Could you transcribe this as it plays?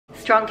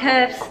Strong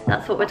curves,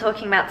 that's what we're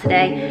talking about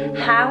today.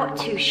 How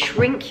to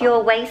shrink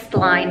your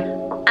waistline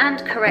and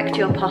correct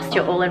your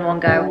posture all in one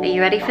go. Are you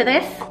ready for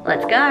this?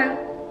 Let's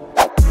go.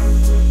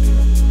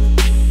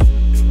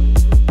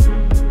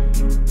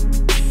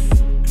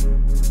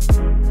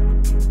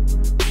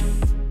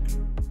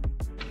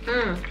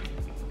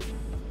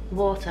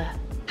 Water.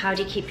 How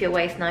do you keep your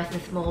waist nice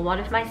and small? One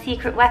of my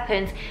secret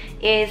weapons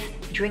is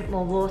drink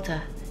more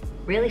water.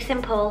 Really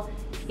simple,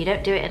 you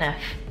don't do it enough.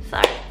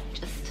 So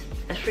just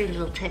a free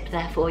little tip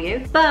there for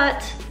you.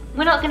 But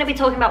we're not gonna be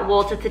talking about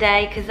water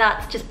today because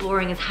that's just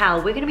boring as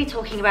hell. We're gonna be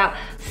talking about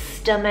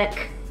stomach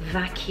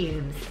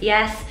vacuums.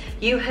 Yes,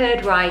 you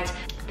heard right.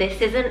 This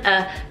isn't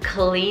a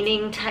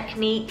cleaning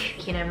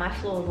technique. You know, my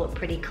floors look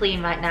pretty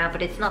clean right now,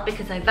 but it's not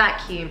because I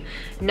vacuum.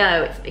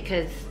 No, it's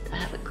because I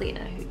have a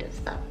cleaner who does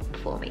that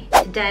for me.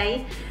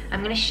 Today,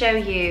 I'm gonna show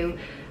you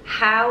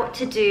how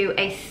to do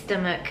a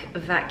stomach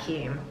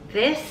vacuum.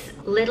 This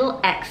little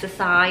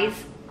exercise,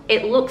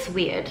 it looks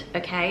weird,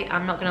 okay?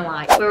 I'm not gonna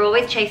lie. We're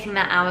always chasing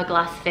that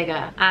hourglass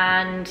figure.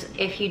 And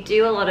if you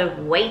do a lot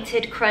of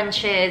weighted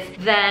crunches,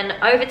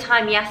 then over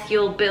time, yes,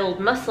 you'll build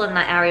muscle in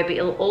that area, but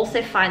you'll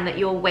also find that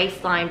your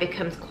waistline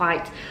becomes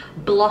quite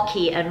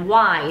blocky and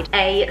wide.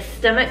 A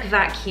stomach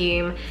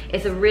vacuum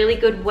is a really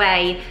good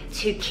way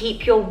to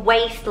keep your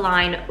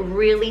waistline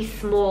really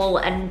small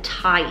and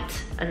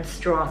tight and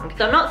strong.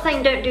 So I'm not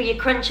saying don't do your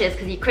crunches,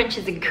 because your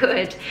crunches are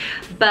good,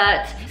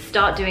 but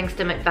start doing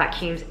stomach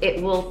vacuums.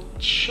 It will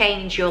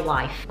change your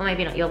life. Well,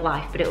 maybe not your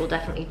life, but it will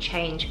definitely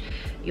change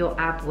your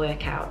ab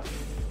workouts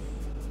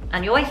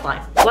and your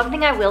waistline. One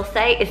thing I will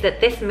say is that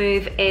this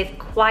move is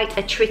quite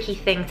a tricky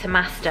thing to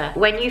master.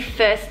 When you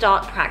first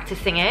start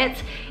practicing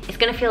it, it's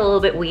gonna feel a little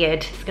bit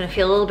weird. It's gonna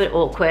feel a little bit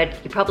awkward.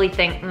 You probably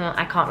think,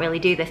 I can't really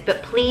do this,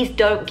 but please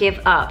don't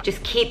give up.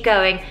 Just keep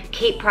going,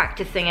 keep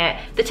practicing it.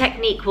 The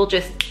technique will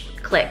just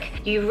click.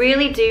 You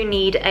really do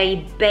need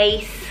a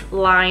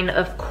baseline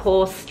of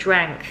core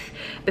strength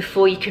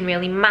before you can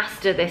really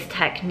master this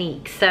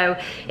technique. So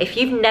if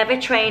you've never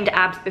trained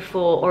abs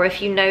before, or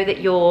if you know that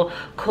your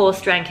core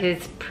strength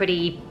is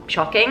pretty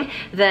shocking,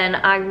 then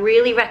I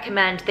really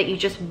recommend that you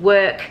just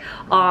work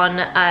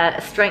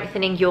on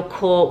strengthening your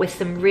core with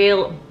some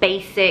real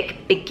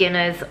basic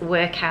beginners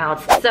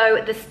workouts.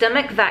 So the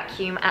stomach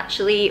vacuum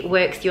actually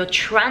works your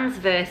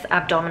transverse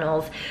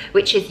abdominals,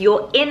 which is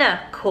your inner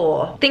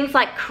core. Things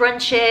like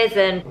crunches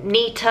and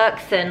knee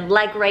tucks and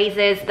leg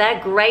raises,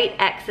 they're great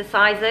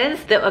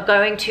exercises that are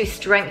going to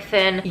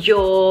strengthen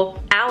your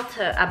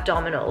outer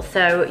abdominals.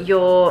 So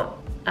your,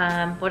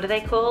 what are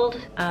they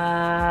called?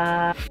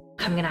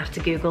 I'm gonna have to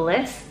Google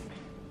this.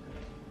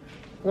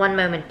 One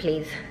moment,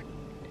 please.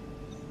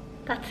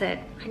 That's it.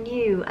 I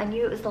knew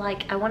it was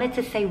like, I wanted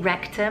to say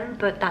rectum,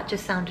 but that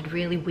just sounded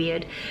really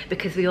weird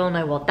because we all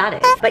know what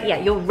that is. But yeah,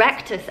 your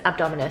rectus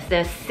abdominis,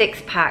 the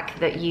six pack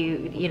that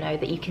you know,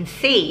 that you can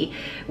see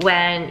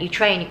when you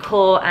train your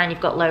core and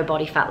you've got low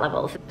body fat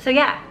levels. So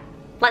yeah,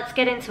 let's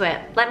get into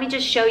it. Let me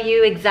just show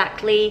you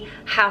exactly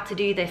how to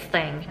do this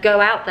thing. Go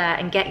out there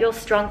and get your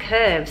strong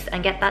curves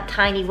and get that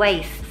tiny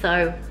waist.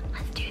 So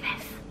let's do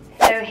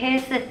this. So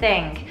here's the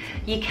thing.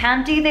 You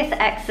can do this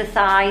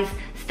exercise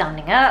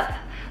standing up,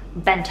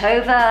 bent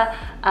over,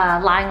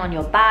 lying on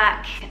your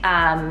back.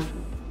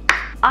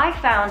 I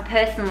found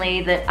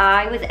personally that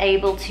I was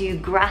able to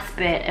grasp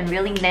it and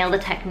really nail the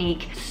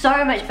technique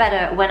so much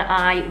better when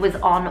I was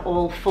on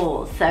all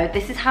fours. So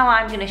this is how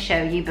I'm gonna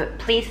show you, but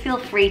please feel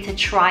free to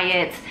try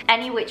it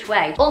any which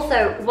way.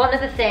 Also, one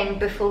other thing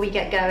before we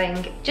get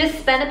going, just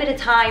spend a bit of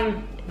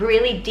time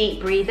really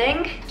deep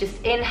breathing,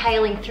 just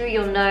inhaling through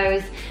your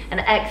nose and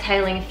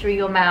exhaling through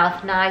your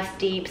mouth. Nice,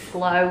 deep,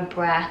 slow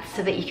breaths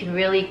so that you can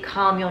really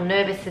calm your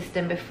nervous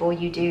system before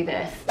you do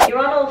this. You're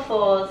on all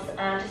fours,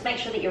 and just make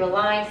sure that you're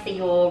aligned so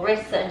your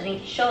wrists are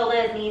underneath your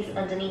shoulders, knees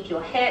underneath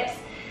your hips,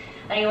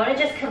 and you want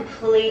to just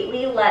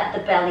completely let the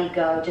belly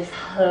go, just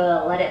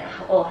let it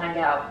all hang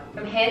out.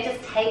 From here,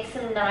 just take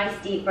some nice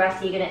deep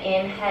breaths. You're going to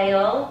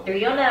inhale through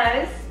your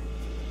nose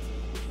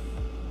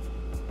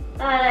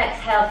and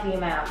exhale through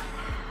your mouth.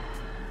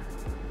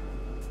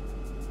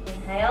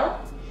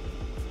 Inhale.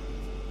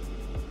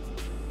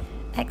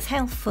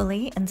 Exhale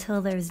fully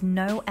until there is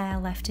no air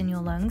left in your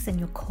lungs and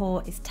your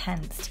core is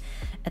tensed.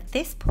 At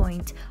this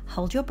point,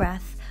 hold your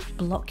breath,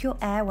 block your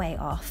airway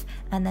off,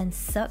 and then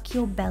suck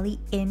your belly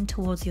in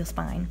towards your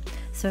spine.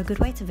 So a good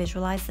way to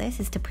visualize this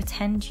is to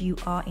pretend you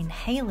are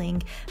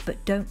inhaling,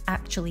 but don't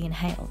actually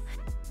inhale.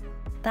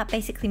 That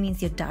basically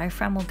means your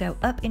diaphragm will go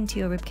up into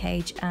your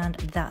ribcage, and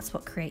that's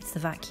what creates the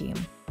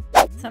vacuum.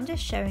 So I'm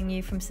just showing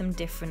you from some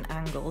different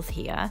angles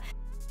here.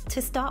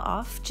 To start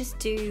off, just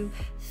do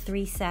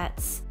 3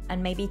 sets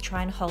and maybe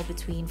try and hold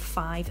between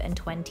 5 and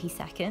 20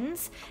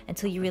 seconds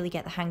until you really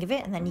get the hang of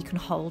it, and then you can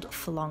hold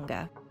for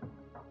longer.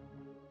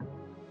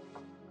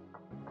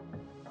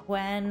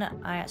 When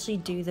I actually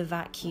do the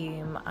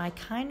vacuum, I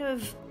kind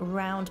of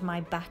round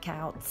my back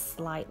out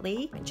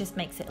slightly. It just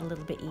makes it a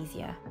little bit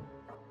easier.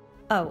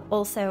 Oh,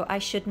 also I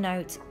should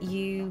note,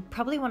 you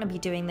probably want to be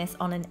doing this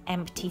on an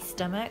empty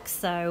stomach,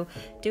 so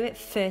do it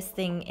first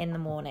thing in the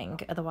morning,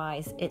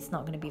 otherwise it's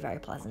not going to be very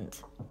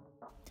pleasant.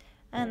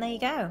 And there you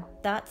go,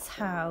 that's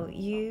how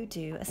you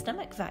do a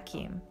stomach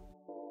vacuum.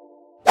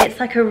 It's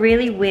like a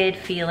really weird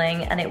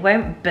feeling and it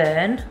won't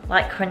burn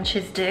like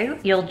crunches do.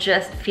 You'll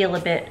just feel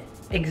a bit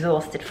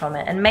exhausted from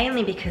it, and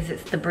mainly because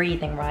it's the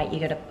breathing, right?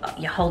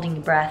 You're holding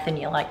your breath and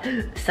you're like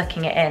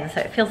sucking it in,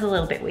 so it feels a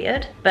little bit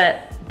weird.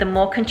 But the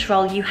more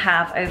control you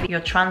have over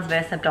your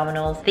transverse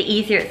abdominals, the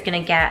easier it's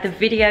gonna get. The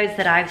videos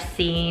that I've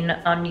seen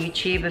on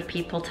YouTube of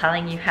people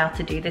telling you how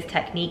to do this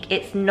technique,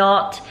 it's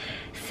not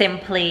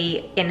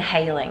simply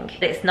inhaling.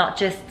 It's not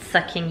just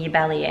sucking your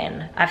belly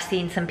in. I've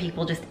seen some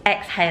people just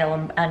exhale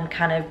and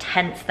kind of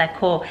tense their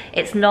core.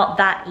 It's not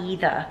that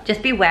either.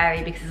 Just be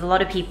wary, because there's a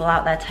lot of people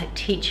out there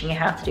teaching you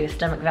how to do a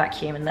stomach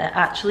vacuum and they're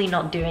actually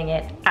not doing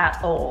it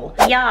at all.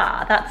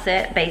 Yeah, that's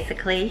it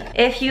basically.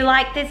 If you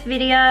like this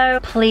video,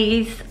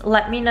 please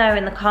let me know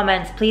in the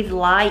comments. Please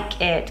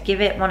like it,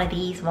 give it one of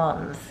these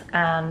ones,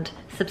 and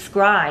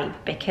subscribe,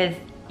 because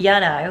you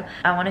know,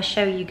 I want to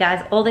show you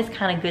guys all this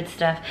kind of good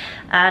stuff,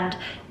 and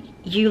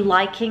you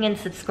liking and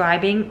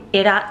subscribing,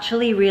 it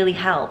actually really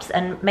helps.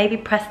 And maybe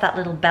press that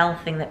little bell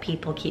thing that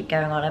people keep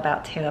going on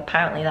about too.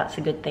 Apparently that's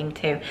a good thing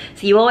too,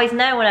 so you always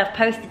know when I've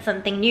posted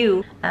something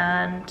new.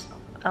 And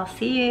I'll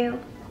see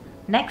you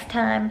next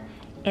time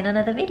in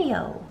another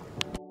video.